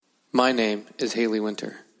My name is Haley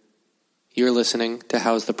Winter. You're listening to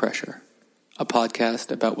How's the Pressure, a podcast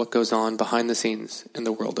about what goes on behind the scenes in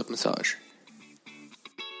the world of massage.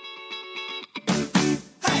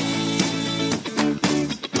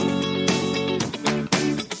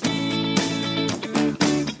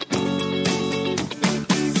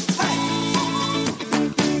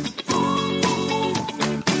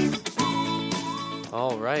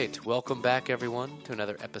 All right, welcome back everyone to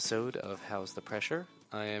another episode of How's the Pressure.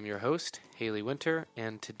 I am your host, Haley Winter,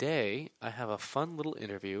 and today I have a fun little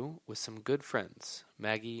interview with some good friends,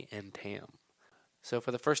 Maggie and Tam. So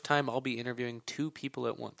for the first time, I'll be interviewing two people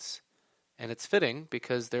at once, and it's fitting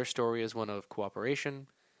because their story is one of cooperation,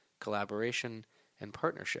 collaboration, and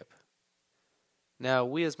partnership. Now,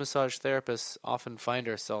 we as massage therapists often find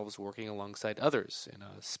ourselves working alongside others in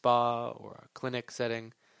a spa or a clinic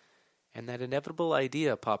setting, and that inevitable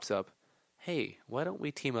idea pops up, hey, why don't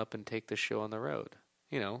we team up and take this show on the road?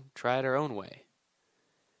 Try it our own way.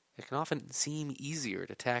 It can often seem easier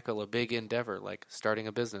to tackle a big endeavor like starting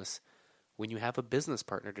a business when you have a business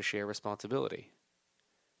partner to share responsibility.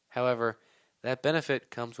 However, that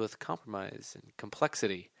benefit comes with compromise and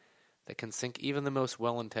complexity that can sink even the most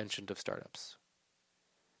well-intentioned of startups.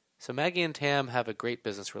 So Maggie and Tam have a great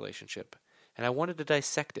business relationship, and I wanted to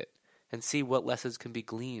dissect it and see what lessons can be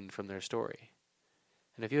gleaned from their story.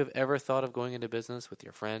 And if you have ever thought of going into business with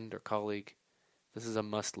your friend or colleague, this is a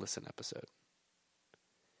must-listen episode.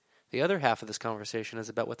 The other half of this conversation is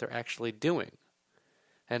about what they're actually doing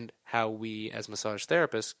and how we, as massage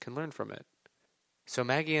therapists, can learn from it. So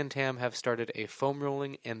Maggie and Tam have started a foam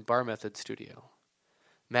rolling and bar method studio.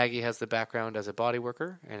 Maggie has the background as a body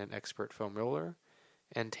worker and an expert foam roller,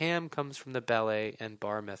 and Tam comes from the ballet and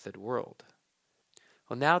bar method world.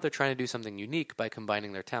 Well, now they're trying to do something unique by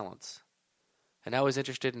combining their talents. And I was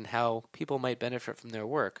interested in how people might benefit from their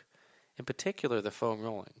work, in particular the foam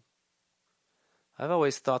rolling. I've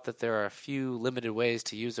always thought that there are a few limited ways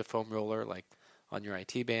to use a foam roller, like on your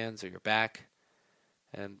IT bands or your back,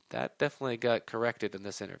 and that definitely got corrected in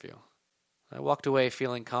this interview. I walked away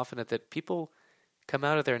feeling confident that people come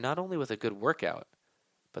out of there not only with a good workout,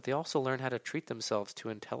 but they also learn how to treat themselves to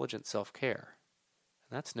intelligent self-care.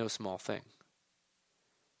 And that's no small thing.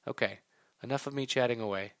 Okay, enough of me chatting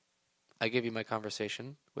away. I give you my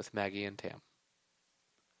conversation with Maggie and Tam.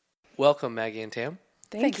 Welcome, Maggie and Tam.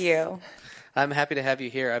 Thank you. I'm happy to have you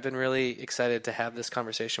here. I've been really excited to have this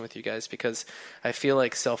conversation with you guys because I feel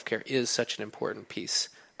like self-care is such an important piece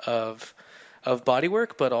of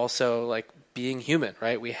bodywork, but also like being human,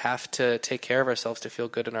 right? We have to take care of ourselves to feel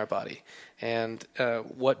good in our body. And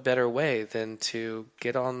what better way than to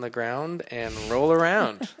get on the ground and roll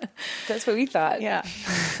around? That's what we thought. Yeah.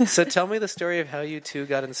 So tell me the story of how you two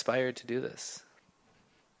got inspired to do this.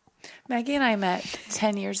 Maggie and I met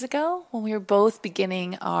 10 years ago when we were both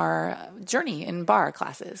beginning our journey in bar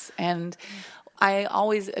classes. And I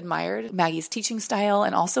always admired Maggie's teaching style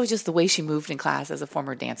and also just the way she moved in class as a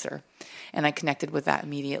former dancer. And I connected with that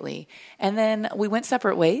immediately. And then we went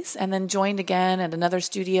separate ways and then joined again at another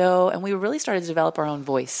studio. And we really started to develop our own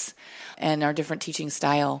voice and our different teaching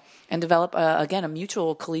style and develop, again, a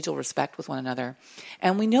mutual collegial respect with one another.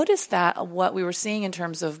 And we noticed that what we were seeing in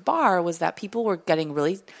terms of bar was that people were getting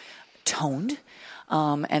really toned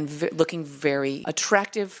and looking very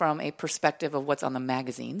attractive from a perspective of what's on the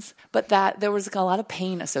magazines, but that there was a lot of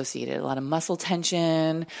pain associated, a lot of muscle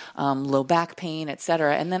tension, low back pain,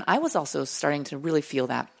 etc. And then I was also starting to really feel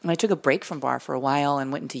that. And I took a break from bar for a while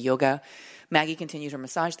and went into yoga. Maggie continued her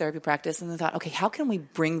massage therapy practice, and I thought, okay, how can we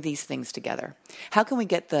bring these things together? How can we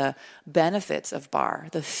get the benefits of bar,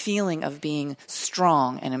 the feeling of being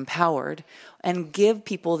strong and empowered, and give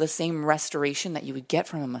people the same restoration that you would get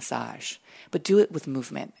from a massage, but do it with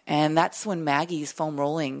movement? And that's when Maggie's foam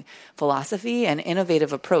rolling philosophy and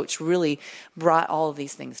innovative approach really brought all of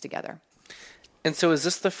these things together. And so is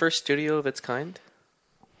this the first studio of its kind?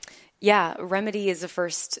 Yeah, Remedy is the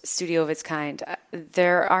first studio of its kind.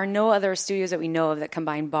 There are no other studios that we know of that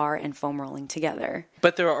combine bar and foam rolling together.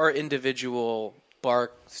 But there are individual bar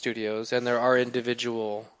studios and there are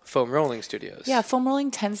individual foam rolling studios. Yeah, foam rolling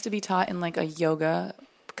tends to be taught in like a yoga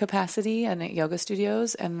capacity and at yoga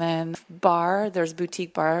studios. And then bar, there's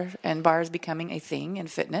boutique bar, and bar is becoming a thing in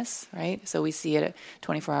fitness, right? So we see it at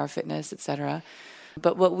 24-hour fitness, etc.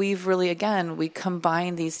 But what we've really, again, we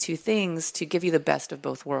combine these two things to give you the best of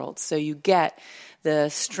both worlds. So you get the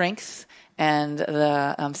strength and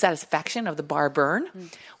the satisfaction of the bar burn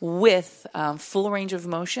with full range of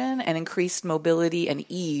motion and increased mobility and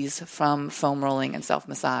ease from foam rolling and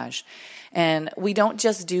self-massage. And we don't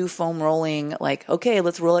just do foam rolling like, okay,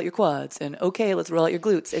 let's roll out your quads, and okay, let's roll out your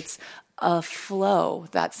glutes. It's a flow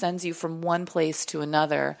that sends you from one place to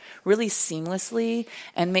another really seamlessly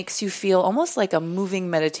and makes you feel almost like a moving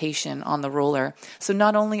meditation on the roller. So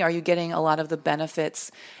not only are you getting a lot of the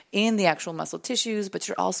benefits in the actual muscle tissues, but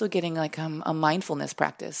you're also getting like a mindfulness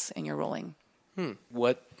practice in your rolling.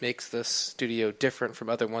 What makes this studio different from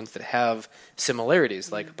other ones that have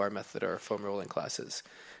similarities like bar method or foam rolling classes?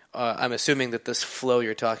 I'm assuming that this flow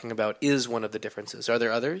you're talking about is one of the differences. Are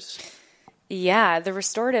there others? Yeah, the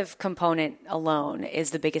restorative component alone is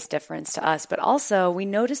the biggest difference to us. But also, we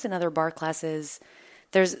notice in other bar classes,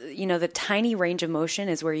 there's, the tiny range of motion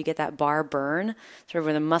is where you get that bar burn, sort of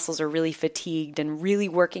where the muscles are really fatigued and really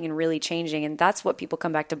working and really changing. And that's what people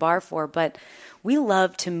come back to bar for. But we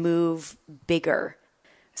love to move bigger.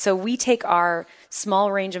 So we take our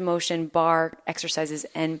small range of motion bar exercises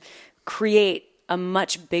and create a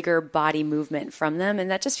much bigger body movement from them,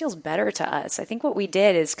 and that just feels better to us. I think what we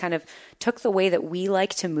did is kind of took the way that we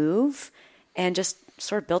like to move and just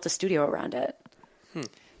sort of built a studio around it.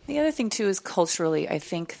 The other thing, too, is culturally, I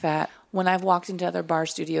think that when I've walked into other bar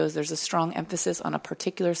studios, there's a strong emphasis on a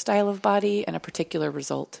particular style of body and a particular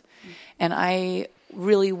result. And I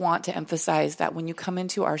really want to emphasize that when you come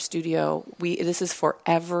into our studio, this is for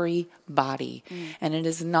every body. And it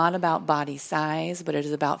is not about body size, but it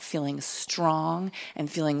is about feeling strong and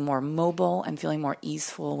feeling more mobile and feeling more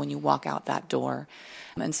easeful when you walk out that door.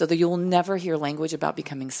 And so that you will never hear language about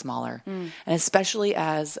becoming smaller. And especially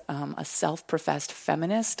as a self-professed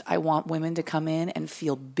feminist, I want women to come in and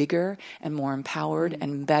feel bigger and more empowered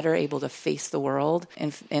and better able to face the world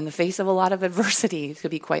in the face of a lot of adversity, to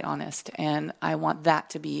be quite honest. And I want that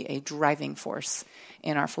to be a driving force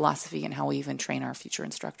in our philosophy and how we even train our future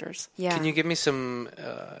instructors. Yeah. Can you give me some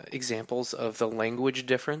examples of the language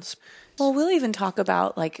difference? Well, we'll even talk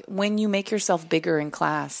about, like, when you make yourself bigger in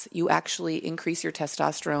class, you actually increase your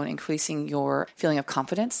testosterone, increasing your feeling of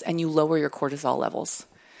confidence, and you lower your cortisol levels.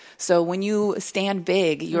 So when you stand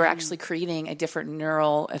big, you're actually creating a different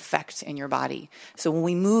neural effect in your body. So when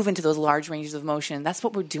we move into those large ranges of motion, that's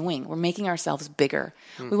what we're doing. We're making ourselves bigger.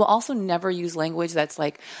 We will also never use language that's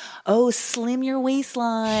like, oh, slim your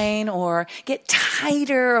waistline or get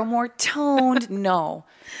tighter or more toned. No.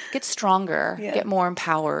 Get stronger. Yeah. Get more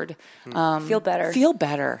empowered. Feel better. Feel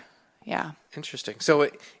better. Yeah. Interesting. So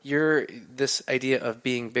this idea of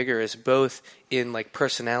being bigger is both in like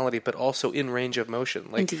personality, but also in range of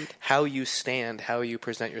motion, like Indeed. how you stand, how you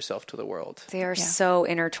present yourself to the world. They are so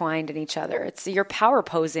intertwined in each other. You're power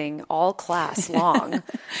posing all class long.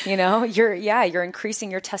 You're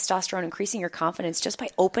increasing your testosterone, increasing your confidence just by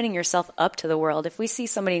opening yourself up to the world. If we see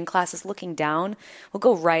somebody in classes looking down, we'll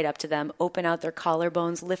go right up to them, open out their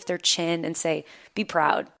collarbones, lift their chin, and say, "Be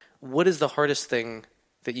proud." What is the hardest thing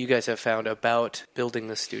that you guys have found about building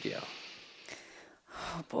this studio?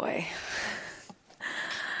 Oh, boy.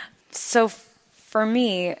 So for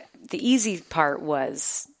me, the easy part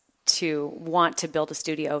was to want to build a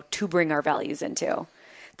studio to bring our values into.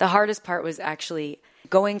 The hardest part was actually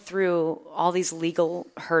going through all these legal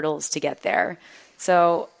hurdles to get there.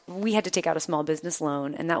 So we had to take out a small business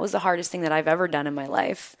loan, and that was the hardest thing that I've ever done in my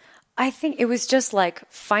life. I think it was just like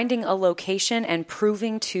finding a location and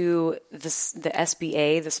proving to the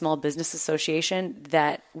SBA, the Small Business Association,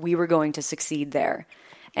 that we were going to succeed there.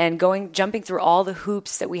 And jumping through all the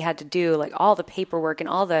hoops that we had to do, like all the paperwork and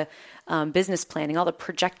all the business planning, all the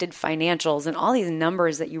projected financials and all these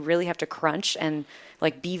numbers that you really have to crunch and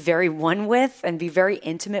like be very one with and be very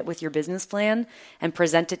intimate with your business plan and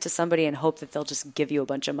present it to somebody and hope that they'll just give you a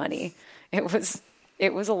bunch of money.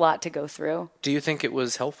 It was a lot to go through. Do you think it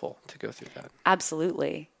was helpful to go through that?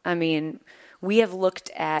 Absolutely. I mean, we have looked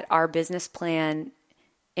at our business plan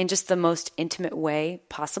in just the most intimate way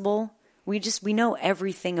possible. We know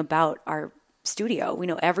everything about our studio. We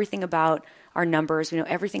know everything about our numbers. We know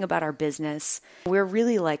everything about our business. We're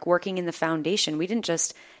really like working in the foundation. We didn't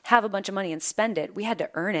just have a bunch of money and spend it. We had to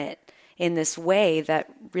earn it in this way that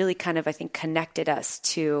really kind of, I think, connected us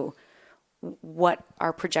to what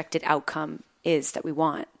our projected outcome is that we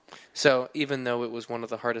want. So even though it was one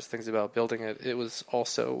of the hardest things about building it, it was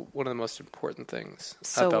also one of the most important things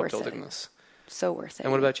about building this. So worth it.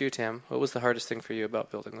 And what about you, Tam? What was the hardest thing for you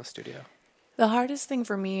about building this studio? The hardest thing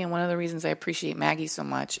for me, and one of the reasons I appreciate Maggie so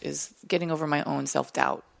much, is getting over my own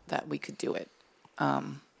self-doubt that we could do it.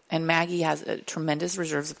 And Maggie has tremendous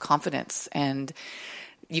reserves of confidence, and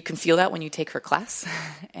you can feel that when you take her class,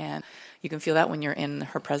 and you can feel that when you're in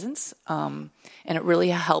her presence. And it really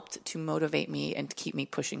helped to motivate me and to keep me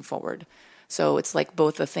pushing forward. So it's like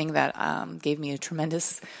both a thing that gave me a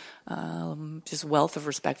tremendous just wealth of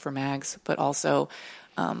respect for Mags, but also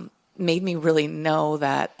made me really know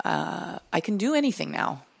that I can do anything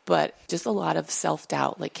now. but just a lot of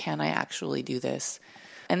self-doubt, like, can I actually do this?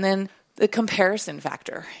 And then the comparison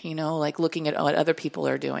factor, like looking at what other people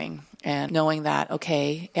are doing and knowing that,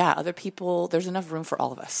 okay, yeah, other people, there's enough room for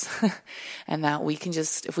all of us. And that we can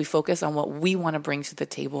just, if we focus on what we want to bring to the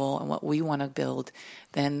table and what we want to build,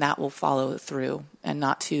 then that will follow through, and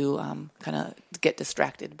not to kind of get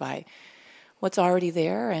distracted by what's already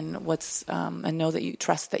there, and and know that you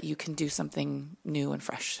trust that you can do something new and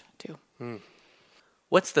fresh too.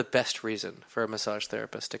 What's the best reason for a massage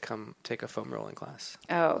therapist to come take a foam rolling class?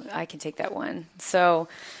 Oh, I can take that one. So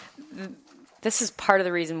this is part of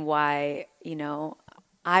the reason why,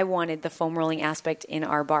 I wanted the foam rolling aspect in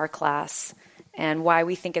our bar class, and why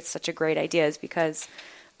we think it's such a great idea is because,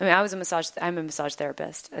 I'm a massage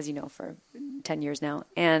therapist, as you know, for 10 years now.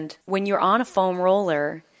 And when you're on a foam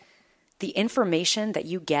roller, the information that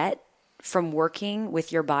you get from working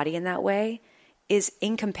with your body in that way is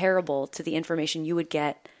incomparable to the information you would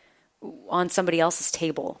get on somebody else's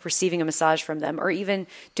table, receiving a massage from them, or even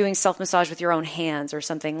doing self-massage with your own hands or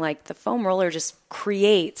something. Like, the foam roller just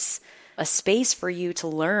creates a space for you to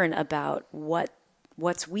learn about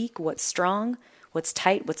what's weak, what's strong, what's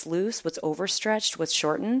tight, what's loose, what's overstretched, what's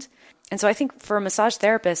shortened. And so I think for a massage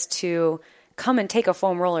therapist to come and take a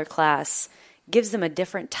foam roller class gives them a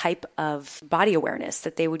different type of body awareness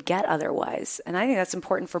that they would get otherwise. And I think that's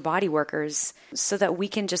important for body workers, so that we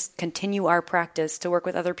can just continue our practice to work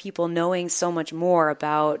with other people, knowing so much more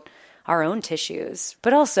about our own tissues.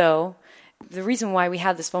 But also, the reason why we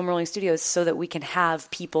have this foam rolling studio is so that we can have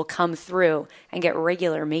people come through and get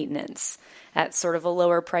regular maintenance at sort of a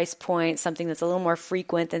lower price point, something that's a little more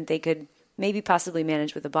frequent than they could maybe possibly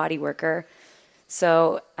manage with a body worker.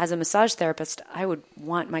 So as a massage therapist, I would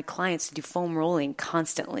want my clients to do foam rolling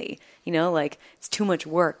constantly. It's too much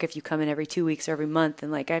work if you come in every 2 weeks or every month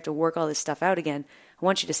and I have to work all this stuff out again. I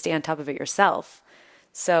want you to stay on top of it yourself.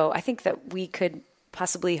 So I think that we could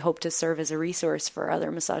possibly hope to serve as a resource for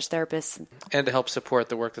other massage therapists. And to help support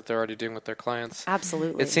the work that they're already doing with their clients.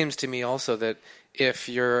 Absolutely. It seems to me also that if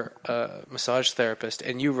you're a massage therapist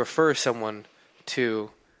and you refer someone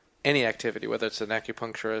to any activity, whether it's an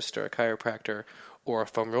acupuncturist or a chiropractor or a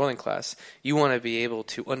foam rolling class, you want to be able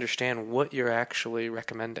to understand what you're actually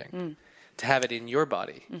recommending, to have it in your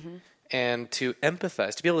body, and to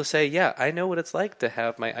empathize, to be able to say, yeah, I know what it's like to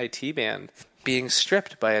have my IT band being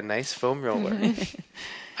stripped by a nice foam roller.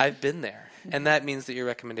 I've been there. And that means that your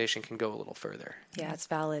recommendation can go a little further. Yeah, it's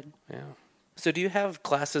valid. Yeah. So do you have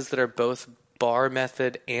classes that are both bar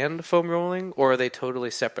method and foam rolling, or are they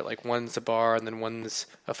totally separate? Like one's a bar and then one's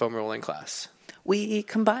a foam rolling class? We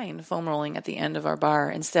combine foam rolling at the end of our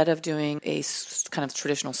bar. Instead of doing a kind of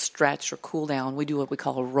traditional stretch or cool down, we do what we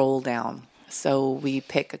call a roll down. So we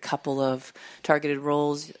pick a couple of targeted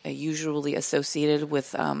rolls, usually associated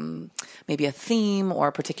with maybe a theme or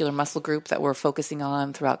a particular muscle group that we're focusing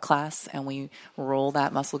on throughout class, and we roll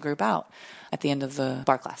that muscle group out at the end of the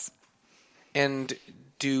bar class. And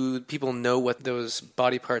do people know what those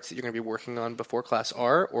body parts that you're going to be working on before class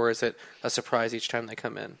are, or is it a surprise each time they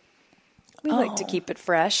come in? We like to keep it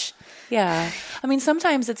fresh. Yeah. I mean,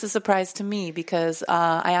 sometimes it's a surprise to me because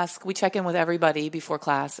we check in with everybody before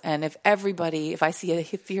class, and if I see a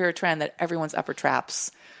fear or trend that everyone's upper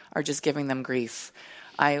traps are just giving them grief,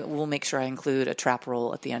 I will make sure I include a trap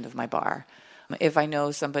roll at the end of my bar. If I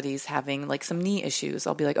know somebody's having some knee issues,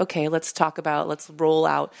 I'll be like, okay, let's roll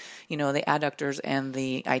out, the adductors and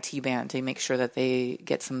the IT band to make sure that they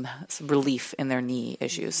get some relief in their knee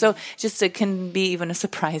issues. So it can be even a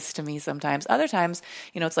surprise to me sometimes. Other times,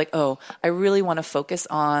 it's like, oh, I really want to focus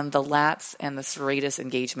on the lats and the serratus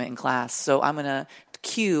engagement in class. So I'm going to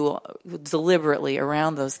cue deliberately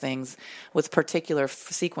around those things with particular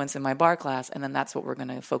sequence in my bar class, and then that's what we're going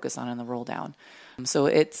to focus on in the roll down. So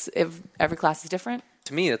if every class is different.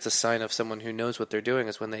 To me, it's a sign of someone who knows what they're doing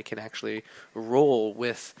is when they can actually roll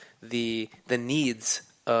with the needs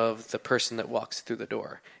of the person that walks through the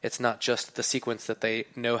door. It's not just the sequence that they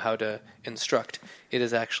know how to instruct. It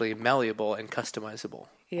is actually malleable and customizable.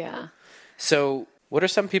 Yeah. So what are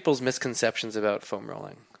some people's misconceptions about foam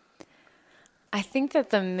rolling? I think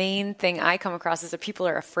that the main thing I come across is that people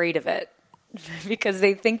are afraid of it because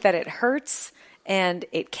they think that it hurts, and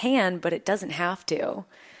it can, but it doesn't have to. I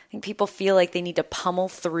think people feel like they need to pummel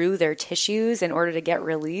through their tissues in order to get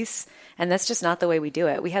release, and that's just not the way we do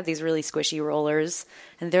it. We have these really squishy rollers,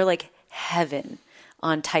 and they're like heaven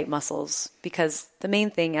on tight muscles, because the main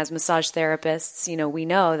thing as massage therapists, we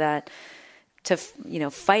know that to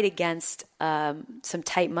fight against some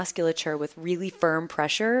tight musculature with really firm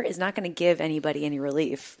pressure is not going to give anybody any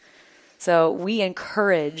relief. So we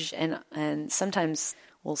encourage, and sometimes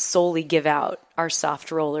we'll solely give out our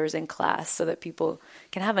soft rollers in class so that people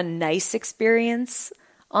can have a nice experience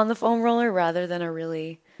on the foam roller rather than a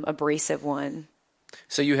really abrasive one.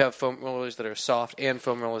 So you have foam rollers that are soft and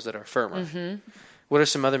foam rollers that are firmer. Mm-hmm. What are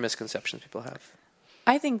some other misconceptions people have?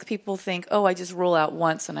 I think people think, oh, I just roll out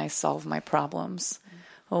once and I solve my problems.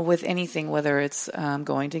 Well, with anything, whether it's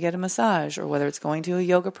going to get a massage or whether it's going to a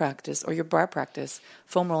yoga practice or your bar practice,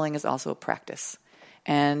 foam rolling is also a practice.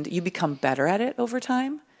 And you become better at it over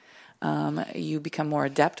time. You become more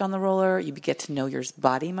adept on the roller. You get to know your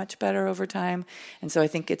body much better over time. And so I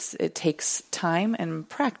think it takes time and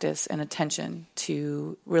practice and attention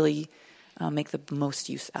to really make the most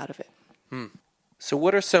use out of it. So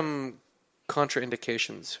what are some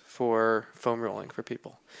contraindications for foam rolling for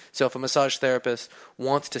people? So if a massage therapist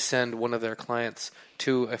wants to send one of their clients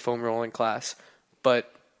to a foam rolling class,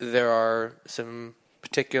 but there are some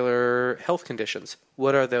particular health conditions,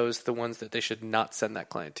 what are the ones that they should not send that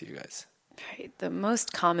client to you guys? Right. The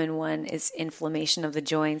most common one is inflammation of the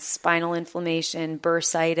joints, spinal inflammation,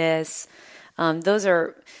 bursitis. Those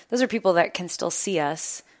are people that can still see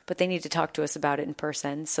us, but they need to talk to us about it in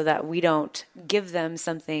person so that we don't give them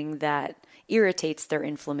something that irritates their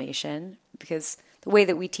inflammation, because the way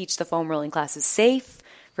that we teach the foam rolling class is safe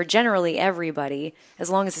for generally everybody as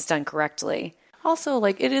long as it's done correctly. Also,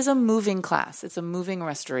 like, it is a moving class. It's a moving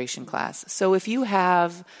restoration class. So if you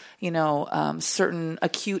have, certain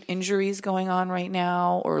acute injuries going on right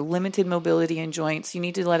now or limited mobility in joints, you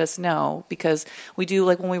need to let us know, because we do,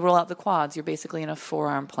 like when we roll out the quads, you're basically in a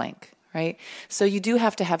forearm plank, right? So you do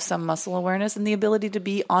have to have some muscle awareness and the ability to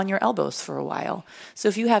be on your elbows for a while. So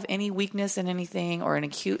if you have any weakness in anything or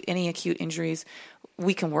any acute injuries,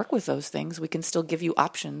 we can work with those things. We can still give you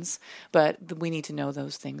options, but we need to know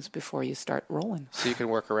those things before you start rolling. So you can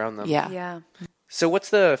work around them. Yeah. So what's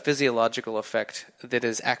the physiological effect that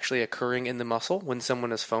is actually occurring in the muscle when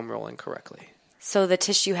someone is foam rolling correctly? So the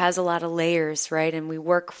tissue has a lot of layers, right? And we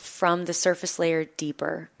work from the surface layer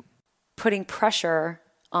deeper. Putting pressure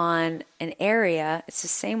on an area, it's the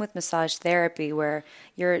same with massage therapy, where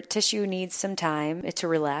your tissue needs some time to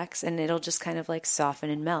relax and it'll just kind of like soften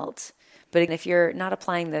and melt. But if you're not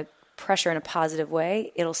applying the pressure in a positive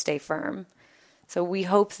way, it'll stay firm. So we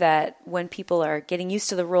hope that when people are getting used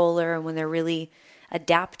to the roller and when they're really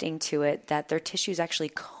adapting to it, that their tissues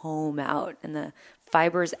actually comb out and the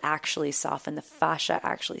fibers actually soften, the fascia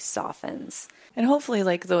actually softens. And hopefully,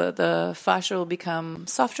 like, the fascia will become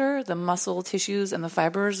softer, the muscle tissues and the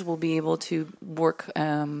fibers will be able to work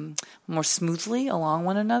more smoothly along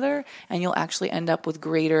one another, and you'll actually end up with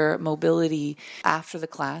greater mobility after the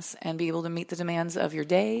class and be able to meet the demands of your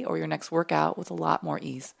day or your next workout with a lot more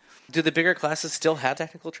ease. Do the bigger classes still have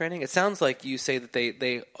technical training? It sounds like you say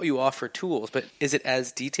that you offer tools, but is it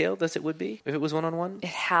as detailed as it would be if it was one-on-one? It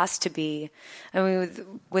has to be. I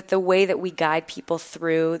mean, with the way that we guide people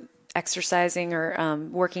through exercising or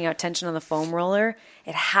working out tension on the foam roller,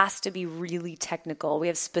 it has to be really technical. We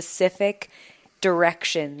have specific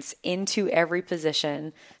directions into every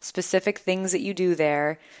position, specific things that you do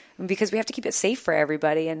there, because we have to keep it safe for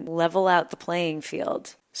everybody and level out the playing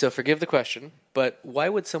field. So forgive the question, but why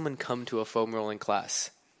would someone come to a foam rolling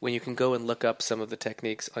class when you can go and look up some of the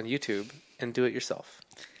techniques on YouTube and do it yourself?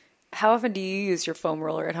 How often do you use your foam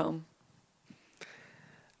roller at home?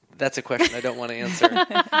 That's a question I don't want to answer.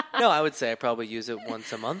 No, I would say I probably use it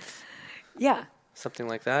once a month. Yeah. Something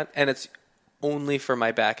like that. And it's only for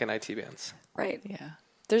my back and IT bands. Right. Yeah.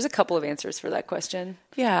 There's a couple of answers for that question.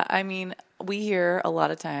 Yeah, I mean, we hear a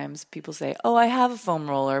lot of times people say, oh, I have a foam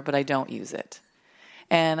roller, but I don't use it.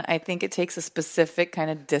 And I think it takes a specific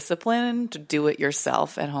kind of discipline to do it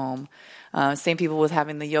yourself at home. Same people with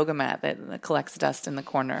having the yoga mat that collects dust in the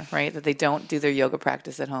corner, right? That they don't do their yoga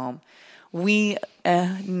practice at home. We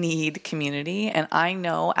need community, and I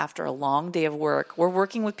know after a long day of work, we're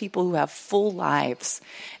working with people who have full lives,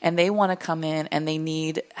 and they want to come in and they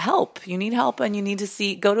need help. You need help, and you need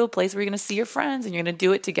to go to a place where you're going to see your friends and you're going to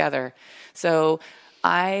do it together. So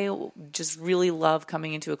I just really love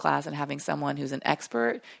coming into a class and having someone who's an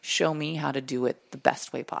expert show me how to do it the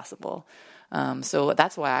best way possible. So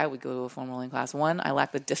that's why I would go to a foam rolling class. One, I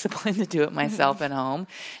lack the discipline to do it myself at home.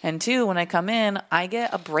 And two, when I come in, I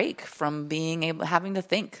get a break from having to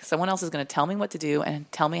think. Someone else is going to tell me what to do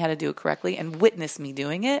and tell me how to do it correctly and witness me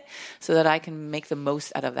doing it so that I can make the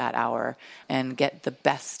most out of that hour and get the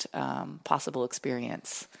best possible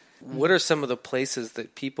experience. What are some of the places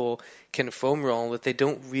that people can foam roll that they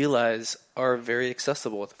don't realize are very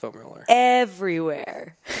accessible with a foam roller?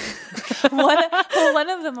 Everywhere. One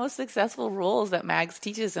of the most successful rolls that Mags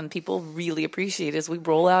teaches and people really appreciate is we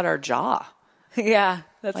roll out our jaw. Yeah,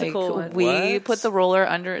 that's a cool one. We What? put the roller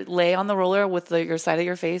lay on the roller with your side of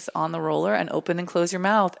your face on the roller and open and close your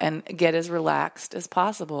mouth and get as relaxed as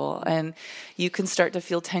possible. And you can start to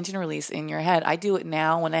feel tension release in your head. I do it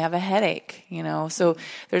now when I have a headache, so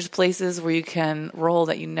there's places where you can roll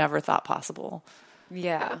that you never thought possible.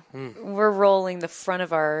 Yeah. We're rolling the front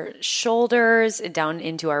of our shoulders down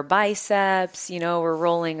into our biceps. We're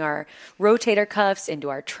rolling our rotator cuffs into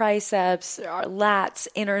our triceps, our lats,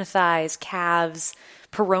 inner thighs, calves,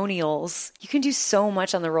 peroneals. You can do so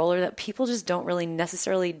much on the roller that people just don't really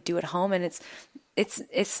necessarily do at home. And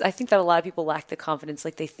it's I think that a lot of people lack the confidence,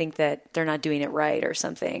 like they think that they're not doing it right or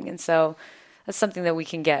something. And so that's something that we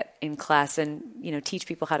can get in class and, teach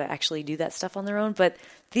people how to actually do that stuff on their own. But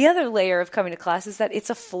the other layer of coming to class is that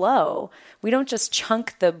it's a flow. We don't just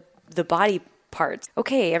chunk the body parts.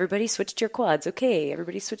 Okay, everybody switch to your quads. Okay,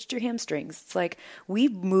 everybody switch to your hamstrings. It's like we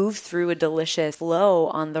move through a delicious flow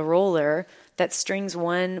on the roller that strings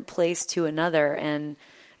one place to another, and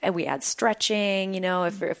we add stretching,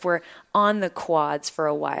 if we're on the quads for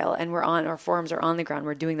a while and our forearms are on the ground,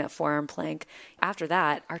 we're doing that forearm plank. After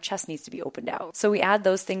that, our chest needs to be opened out. So we add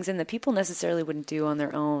those things in that people necessarily wouldn't do on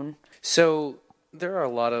their own. So there are a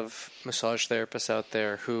lot of massage therapists out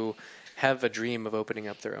there who have a dream of opening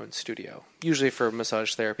up their own studio, usually for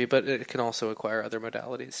massage therapy, but it can also acquire other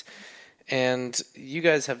modalities. And you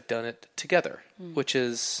guys have done it together, which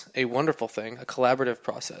is a wonderful thing, a collaborative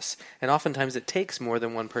process. And oftentimes it takes more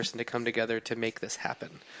than one person to come together to make this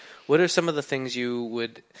happen. What are some of the things you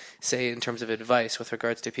would say in terms of advice with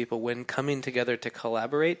regards to people when coming together to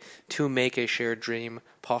collaborate to make a shared dream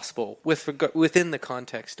possible within the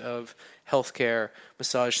context of healthcare,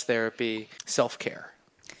 massage therapy, self-care?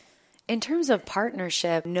 In terms of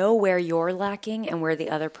partnership, know where you're lacking and where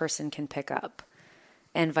the other person can pick up,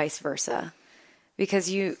 and vice versa. Because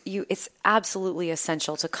it's absolutely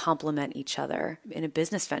essential to complement each other in a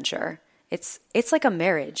business venture. It's like a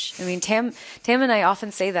marriage. I mean, Tam and I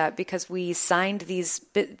often say that because we signed these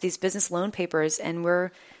business loan papers and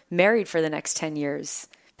we're married for the next 10 years,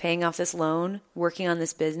 paying off this loan, working on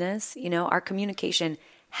this business. Our communication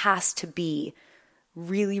has to be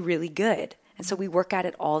really, really good. And so we work at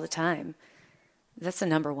it all the time. That's the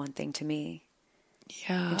number one thing to me.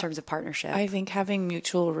 Yeah, in terms of partnership. I think having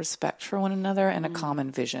mutual respect for one another and a common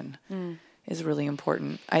vision is really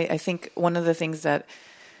important. I think one of the things that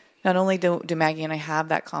not only do Maggie and I have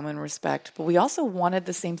that common respect, but we also wanted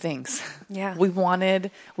the same things. Yeah. We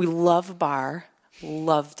love bar,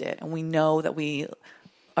 loved it. And we know that we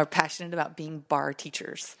are passionate about being bar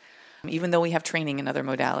teachers, even though we have training in other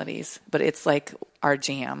modalities, but it's like our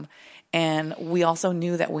jam. And we also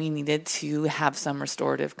knew that we needed to have some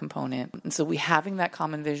restorative component. And so having that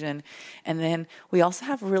common vision. And then we also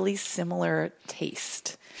have really similar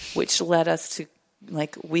taste, which led us to,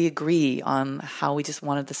 we agree on how we just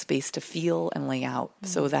wanted the space to feel and lay out.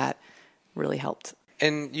 So that really helped.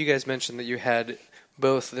 And you guys mentioned that you had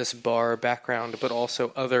both this bar background, but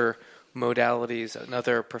also other modalities and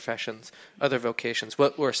other professions, other vocations.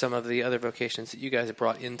 What were some of the other vocations that you guys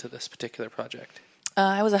brought into this particular project?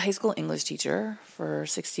 I was a high school English teacher for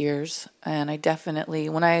 6 years, and I definitely,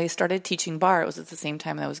 when I started teaching bar, it was at the same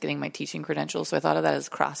time that I was getting my teaching credentials, so I thought of that as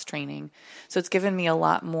cross-training. So it's given me a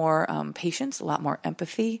lot more patience, a lot more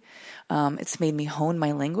empathy. It's made me hone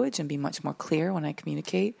my language and be much more clear when I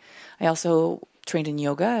communicate. I also trained in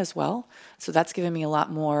yoga as well, so that's given me a lot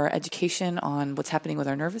more education on what's happening with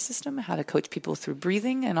our nervous system, how to coach people through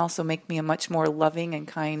breathing, and also make me a much more loving and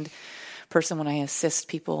kind person when I assist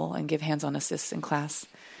people and give hands-on assists in class.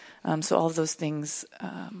 So all of those things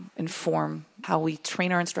inform how we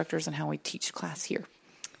train our instructors and how we teach class here.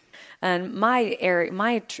 And my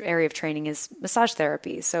area of training is massage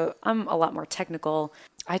therapy. So I'm a lot more technical.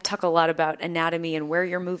 I talk a lot about anatomy and where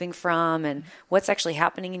you're moving from and what's actually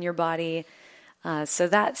happening in your body. So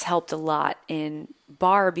that's helped a lot in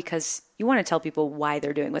bar because you want to tell people why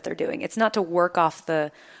they're doing what they're doing. It's not to work off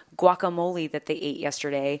the guacamole that they ate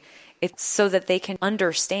yesterday. It's so that they can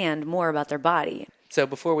understand more about their body. So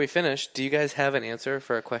before we finish, do you guys have an answer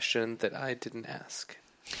for a question that I didn't ask?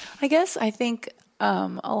 I think a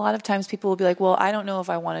lot of times people will be like, well, I don't know if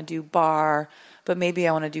I want to do bar, but maybe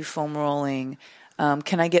I want to do foam rolling.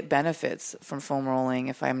 Can I get benefits from foam rolling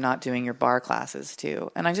if I'm not doing your bar classes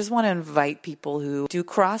too? And I just want to invite people who do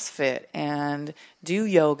CrossFit and do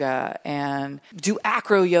yoga and do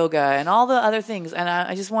acro yoga and all the other things. And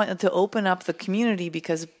I just want to open up the community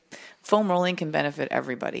because foam rolling can benefit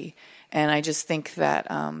everybody. And I just think that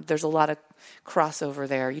there's a lot of crossover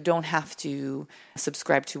there. You don't have to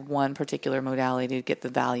subscribe to one particular modality to get the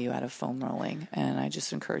value out of foam rolling. And I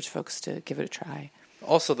just encourage folks to give it a try.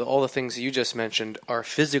 Also, all the things you just mentioned are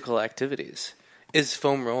physical activities. is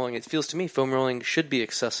foam rolling. It feels to me foam rolling should be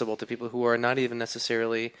accessible to people who are not even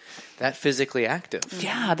necessarily that physically active.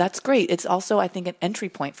 Yeah, that's great. It's also, I think, an entry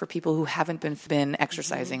point for people who haven't been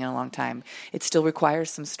exercising in a long time. It still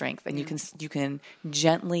requires some strength, and you can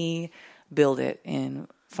gently build it in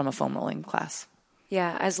from a foam rolling class.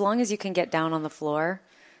 Yeah, as long as you can get down on the floor,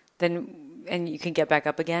 and you can get back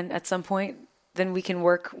up again at some point, then we can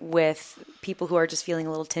work with people who are just feeling a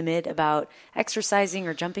little timid about exercising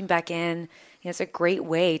or jumping back in. It's a great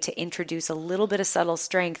way to introduce a little bit of subtle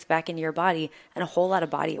strength back into your body and a whole lot of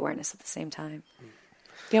body awareness at the same time.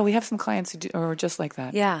 Yeah, we have some clients who are just like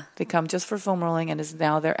that. Yeah. They come just for foam rolling, and is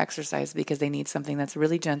now their exercise because they need something that's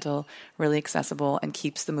really gentle, really accessible, and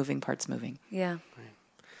keeps the moving parts moving. Yeah.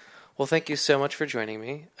 Well, thank you so much for joining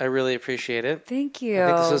me. I really appreciate it. Thank you. I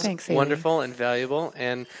think this was Thanks, wonderful and valuable,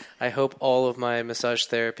 and I hope all of my massage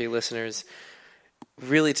therapy listeners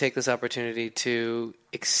really take this opportunity to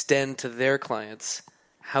extend to their clients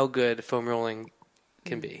how good foam rolling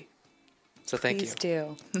can be. So thank Please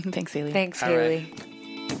you. do. Thanks, Haley. Thanks, All Haley. right.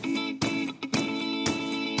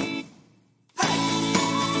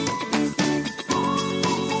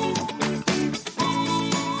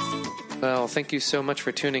 Well, thank you so much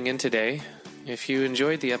for tuning in today. If you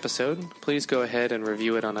enjoyed the episode, please go ahead and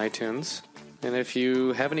review it on iTunes. And if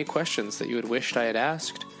you have any questions that you had wished I had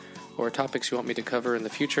asked, or topics you want me to cover in the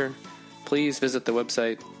future, please visit the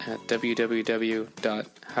website at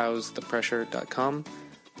www.howsthepressure.com,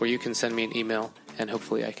 where you can send me an email and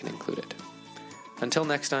hopefully I can include it. Until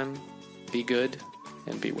next time, be good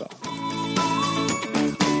and be well.